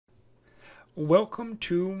Welcome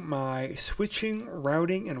to my Switching,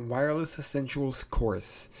 Routing, and Wireless Essentials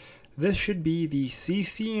course. This should be the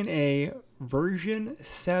CCNA version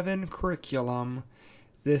 7 curriculum.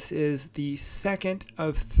 This is the second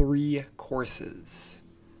of 3 courses.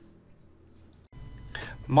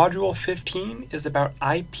 Module 15 is about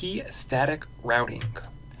IP static routing.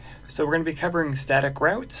 So we're going to be covering static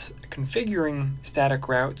routes, configuring static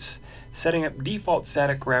routes, setting up default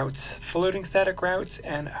static routes, floating static routes,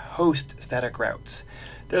 and host static routes.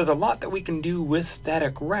 There's a lot that we can do with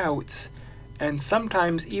static routes, and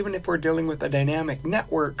sometimes even if we're dealing with a dynamic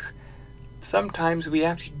network, sometimes we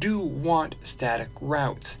actually do want static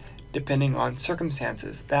routes, depending on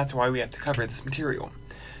circumstances. That's why we have to cover this material.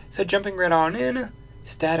 So jumping right on in,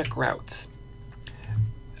 static routes.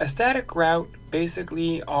 A static route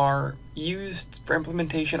basically are used for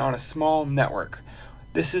implementation on a small network.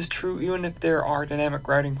 This is true even if there are dynamic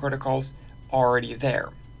routing protocols already there.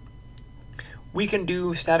 We can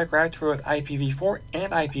do static routes for both IPv4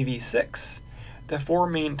 and IPv6. The 4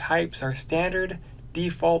 main types are standard,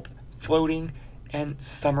 default, floating, and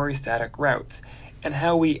summary static routes. And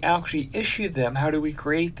how we actually issue them, how do we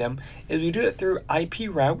create them, is we do it through IP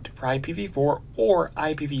route for IPv4 or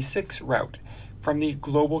IPv6 route from the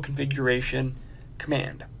global configuration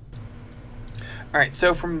command. Alright,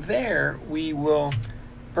 so from there we will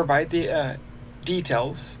provide the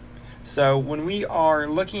details. So when we are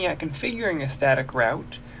looking at configuring a static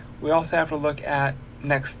route, we also have to look at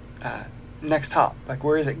next hop, like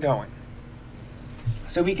where is it going?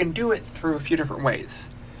 So we can do it through a few different ways.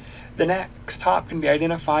 The next hop can be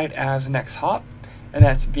identified as next hop, and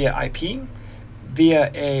that's via IP, via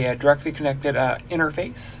a directly connected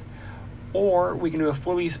interface, or we can do a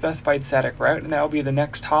fully specified static route, and that will be the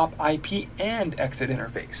next hop, IP, and exit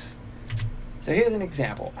interface. So here's an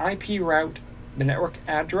example. IP route, the network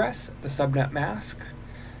address, the subnet mask,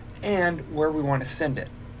 and where we want to send it,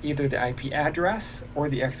 either the IP address or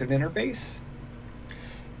the exit interface.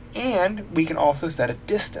 And we can also set a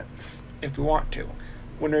distance if we want to.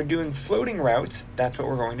 When we're doing floating routes, that's what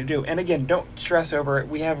we're going to do. And again, don't stress over it.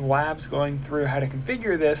 We have labs going through how to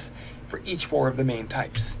configure this for each 4 of the main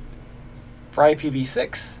types. For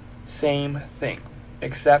IPv6, same thing,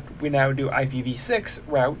 except we now do IPv6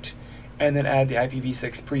 route and then add the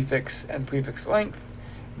IPv6 prefix and prefix length,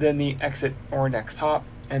 then the exit or next hop,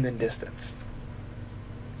 and then distance.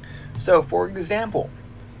 So for example,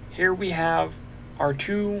 here we have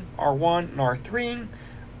R2, R1, and R3.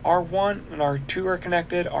 R1 and R2 are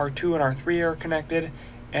connected, R2 and R3 are connected,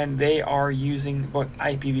 and they are using both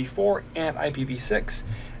IPv4 and IPv6.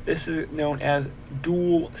 This is known as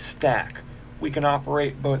dual stack. We can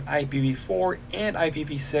operate both IPv4 and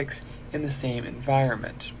IPv6 in the same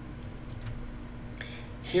environment.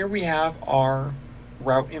 Here we have our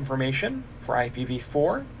route information for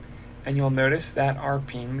IPv4, and you'll notice that our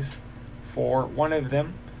pings for one of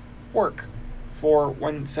them work. For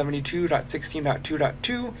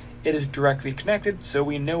 172.16.2.2, it is directly connected, so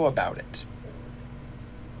we know about it.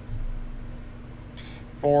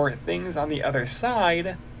 For things on the other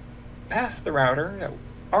side, past the router, that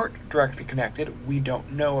aren't directly connected, we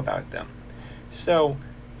don't know about them. So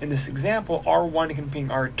in this example, R1 can ping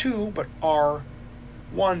R2, but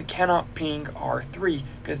R1 cannot ping R3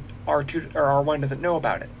 because R2 or R1 doesn't know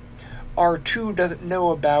about it. R2 doesn't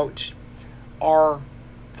know about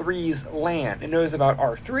R3's LAN. It knows about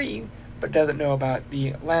R3, but doesn't know about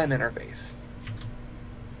the LAN interface.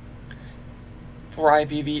 For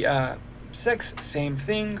IPv6, same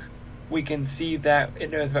thing. We can see that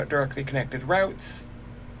it knows about directly connected routes,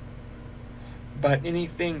 but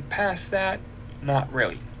anything past that, not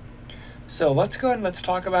really. So let's go ahead and let's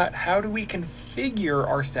talk about how do we configure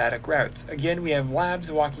our static routes. Again, we have labs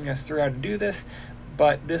walking us through how to do this,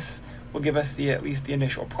 but this will give us at least the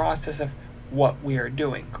initial process of what we are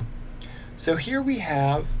doing. So here we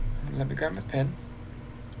have, let me grab my pen.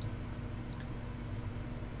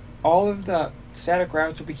 All of the static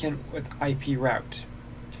routes will begin with IP route.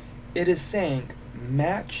 It is saying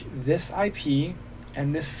match this IP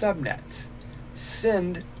and this subnet.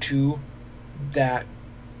 Send to that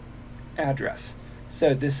address.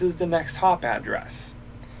 So this is the next hop address.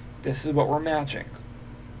 This is what we're matching.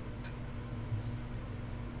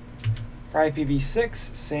 For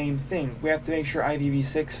IPv6, same thing. We have to make sure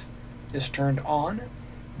IPv6 is turned on.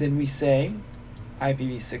 Then we say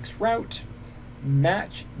IPv6 route,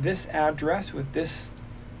 match this address with this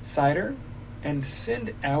CIDR, and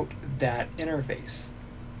send out that interface,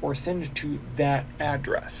 or send to that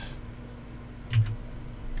address.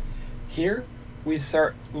 Here, we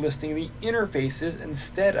start listing the interfaces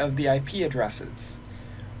instead of the IP addresses.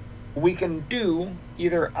 We can do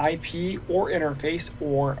either IP or interface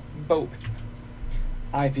or both.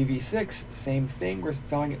 IPv6, same thing, we're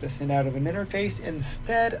telling it to send out of an interface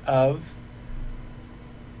instead of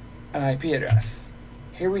an IP address.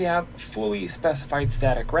 Here we have fully specified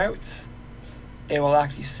static routes. It will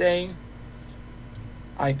actually say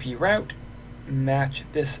IP route, match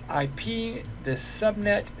this IP, this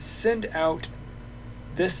subnet, send out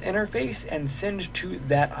this interface, and send to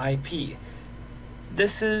that IP.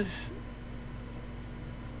 This is,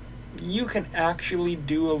 you can actually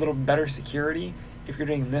do a little better security if you're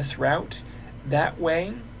doing this route. That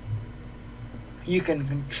way, you can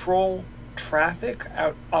control traffic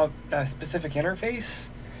out of a specific interface,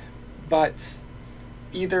 but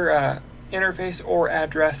either interface or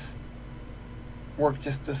address work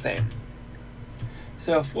just the same.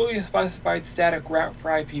 So a fully specified static route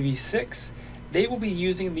for IPv6, they will be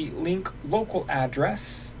using the link local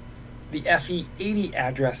address, the FE80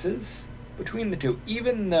 addresses between the two,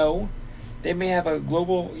 even though they may have a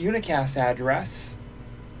global unicast address.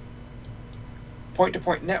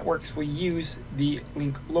 Point-to-point networks will use the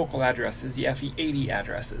link local addresses, the FE80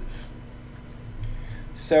 addresses.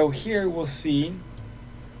 So here we'll see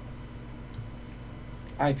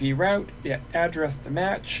IP route, the address to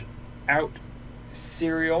match, out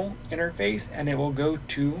serial interface, and it will go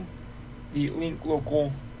to the link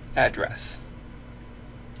local address.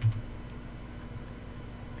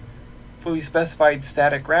 Fully specified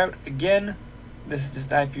static route, again, this is just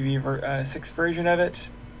IPv6 version of it.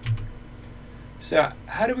 So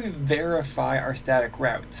how do we verify our static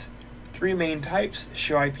routes? Three main types: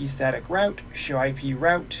 show IP static route, show IP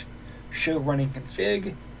route, show running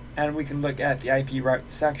config, and we can look at the IP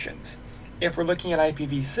route sections. If we're looking at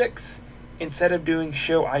IPv6, instead of doing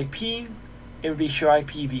show IP, it would be show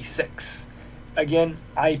IPv6. Again,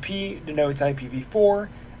 IP denotes IPv4,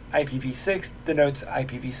 IPv6 denotes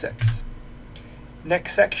IPv6.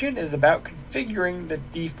 Next section is about configuring the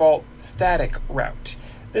default static route.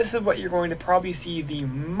 This is what you're going to probably see the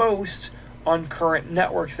most on current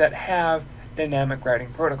networks that have dynamic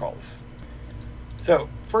routing protocols. So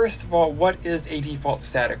first of all, what is a default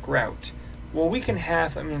static route? Well, we can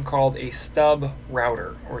have something called a stub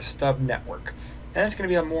router or stub network, and that's going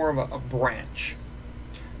to be more of a branch.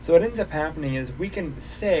 So what ends up happening is we can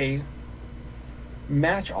say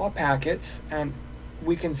match all packets, and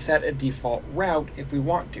we can set a default route if we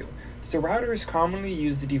want to. So routers commonly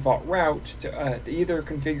use the default route to either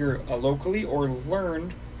configure locally or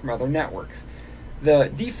learned from other networks. The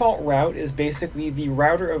default route is basically the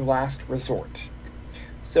router of last resort.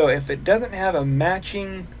 So if it doesn't have a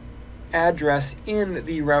matching address in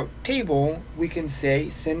the route table, we can say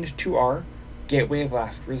send to our gateway of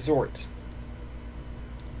last resort.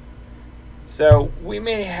 So we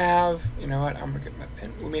may have, you know what, I'm gonna get my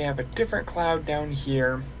pen. We may have a different cloud down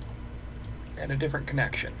here and a different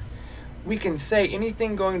connection. We can say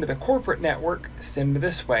anything going to the corporate network, send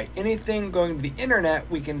this way. Anything going to the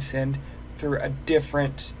internet, we can send through a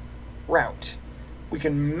different route. We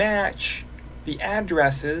can match the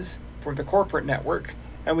addresses for the corporate network,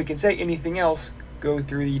 and we can say anything else go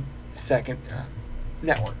through the second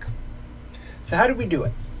network. So how do we do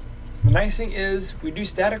it? The nice thing is we do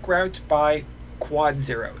static routes by quad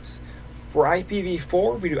zeros. For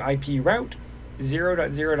IPv4, we do IP route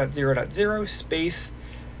 0.0.0.0 space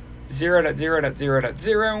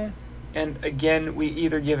 0.0.0.0, and again we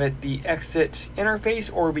either give it the exit interface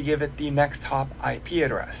or we give it the next hop IP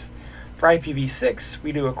address. For IPv6,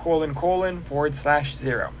 we do a :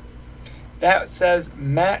 /0. That says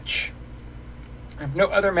match. If no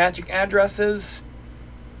other matching addresses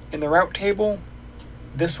in the route table,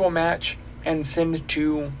 this will match and send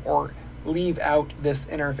to or leave out this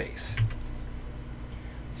interface.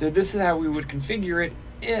 So this is how we would configure it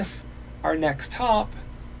if our next hop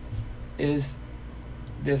is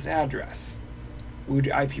this address. We would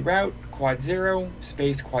do IP route /0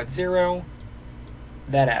 space /0,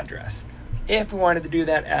 that address. If we wanted to do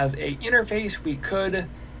that as a interface, we could,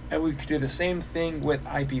 and we could do the same thing with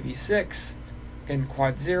IPv6, again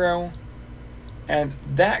 /0, and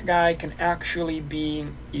that guy can actually be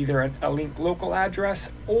either a link local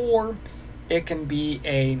address or it can be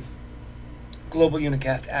a global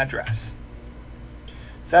unicast address.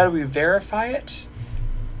 So how do we verify it?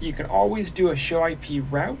 You can always do a show IP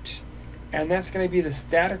route, and that's going to be the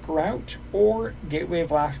static route or gateway of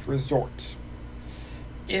last resort.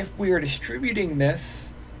 If we are distributing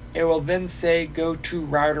this, it will then say go to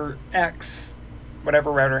router X,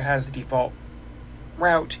 whatever router has the default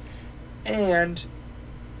route, and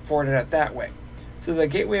forward it out that way. So the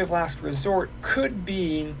gateway of last resort could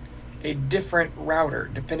be a different router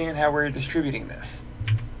depending on how we're distributing this.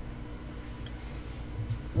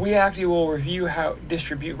 We actually will review how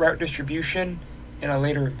route distribution in a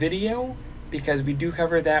later video because we do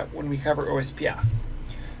cover that when we cover OSPF.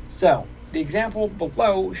 So the example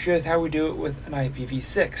below shows how we do it with an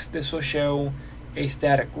IPv6. This will show a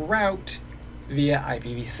static route via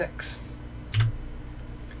IPv6.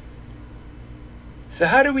 So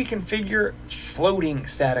how do we configure floating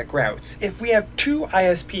static routes? If we have two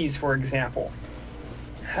ISPs, for example,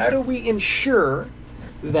 how do we ensure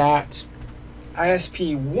that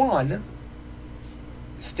ISP 1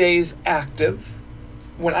 stays active?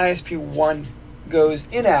 When ISP 1 goes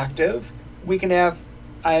inactive, we can have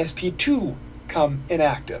ISP 2 come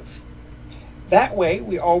inactive. That way,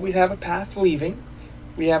 we always have a path leaving,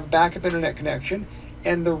 we have a backup internet connection,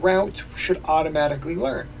 and the routes should automatically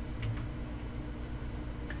learn.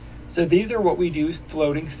 So these are what we do with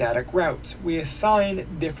floating static routes. We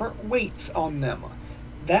assign different weights on them.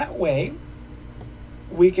 That way,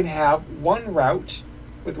 we can have one route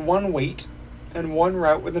with one weight and one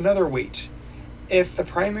route with another weight. If the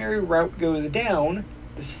primary route goes down,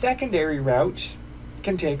 the secondary route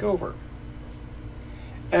can take over.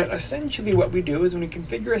 And essentially what we do is when we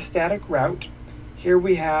configure a static route, here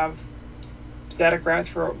we have static routes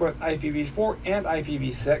for both IPv4 and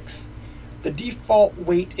IPv6. The default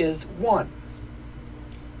weight is 1.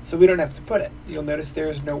 So we don't have to put it. You'll notice there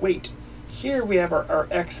is no weight. Here we have our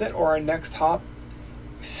exit or our next hop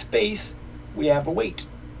space, we have a weight.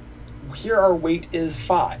 Here our weight is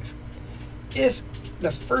 5. If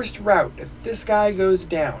the first route, if this guy goes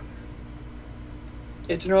down,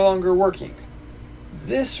 it's no longer working.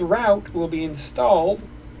 This route will be installed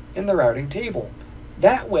in the routing table.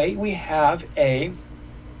 That way we have a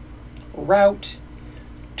route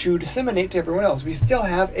to disseminate to everyone else. We still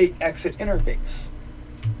have a exit interface.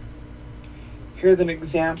 Here's an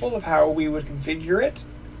example of how we would configure it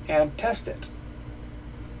and test it.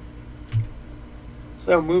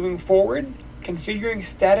 So moving forward, configuring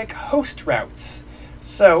static host routes.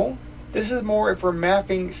 So this is more if we're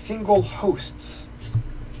mapping single hosts.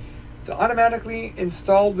 So automatically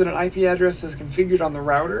installed when an IP address is configured on the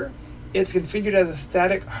router, it's configured as a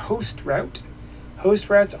static host route. Host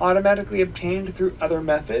routes automatically obtained through other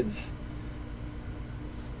methods,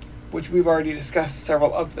 which we've already discussed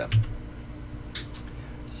several of them.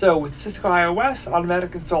 So with Cisco iOS,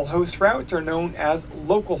 automatic install host routes are known as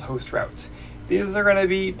local host routes. These are going to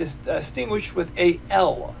be distinguished with a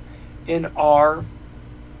L in our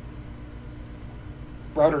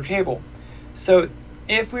router table. So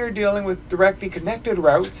if we're dealing with directly connected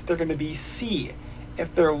routes, they're going to be C.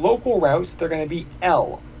 If they're local routes, they're going to be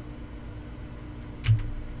L.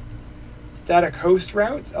 Static host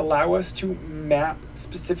routes allow us to map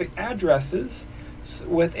specific addresses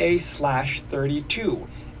with a /32.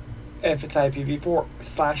 If it's IPv4,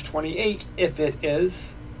 /28 if it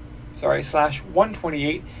is,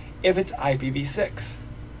 /128 if it's IPv6.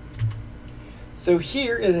 So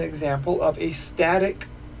here is an example of a static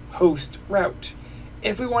host route.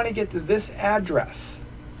 If we want to get to this address,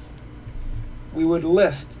 we would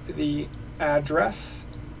list the address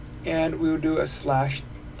and we would do a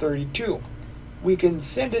 /32. We can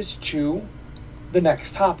send it to the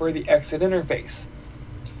next hop or the exit interface.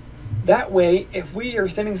 That way, if we are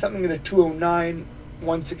sending something to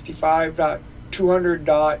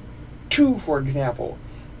 209.165.200.2, for example,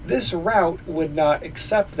 this route would not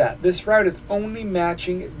accept that. This route is only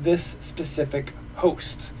matching this specific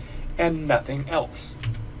host and nothing else.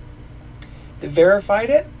 To verify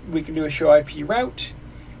it, we can do a show IP route,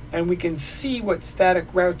 and we can see what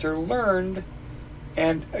static routes are learned.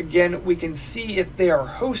 And again, we can see if they are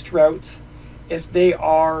host routes, if they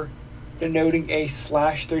are denoting a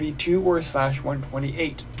 /32 or a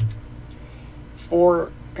 /128.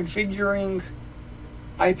 For configuring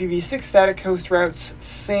IPv6 static host routes,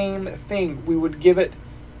 same thing. We would give it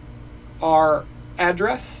our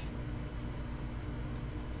address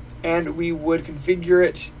and we would configure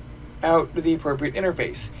it out to the appropriate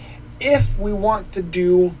interface. If we want to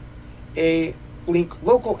do a link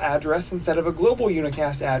local address instead of a global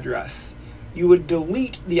unicast address, you would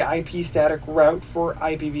delete the IP static route for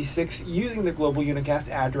IPv6 using the global unicast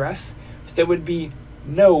address. So it would be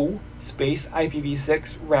no space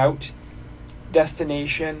IPv6 route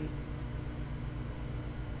destination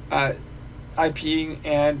IP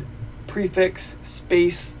and prefix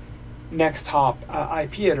space next hop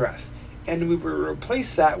IP address. And we would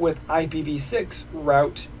replace that with IPv6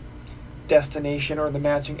 route destination or the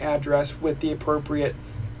matching address with the appropriate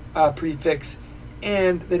prefix,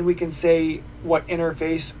 and then we can say what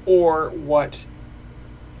interface or what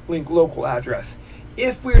link local address.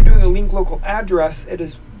 If we're doing a link local address, it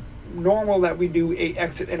is normal that we do a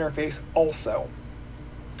exit interface also.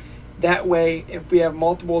 That way, if we have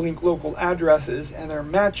multiple link local addresses and they're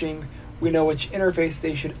matching, we know which interface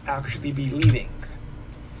they should actually be leaving.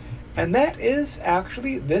 And that is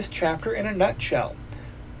actually this chapter in a nutshell.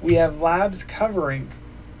 We have labs covering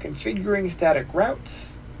configuring static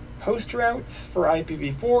routes, host routes for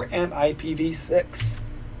IPv4 and IPv6.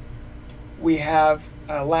 We have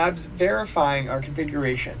labs verifying our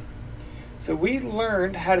configuration. So we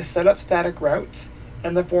learned how to set up static routes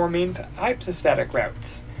and the four main types of static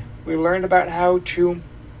routes. We learned about how to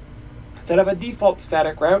set up a default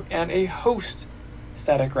static route and a host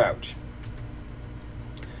static route.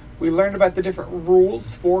 We learned about the different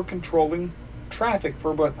rules for controlling traffic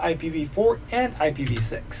for both IPv4 and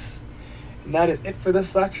IPv6. And that is it for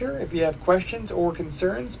this lecture. If you have questions or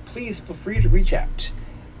concerns, please feel free to reach out.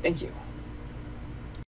 Thank you.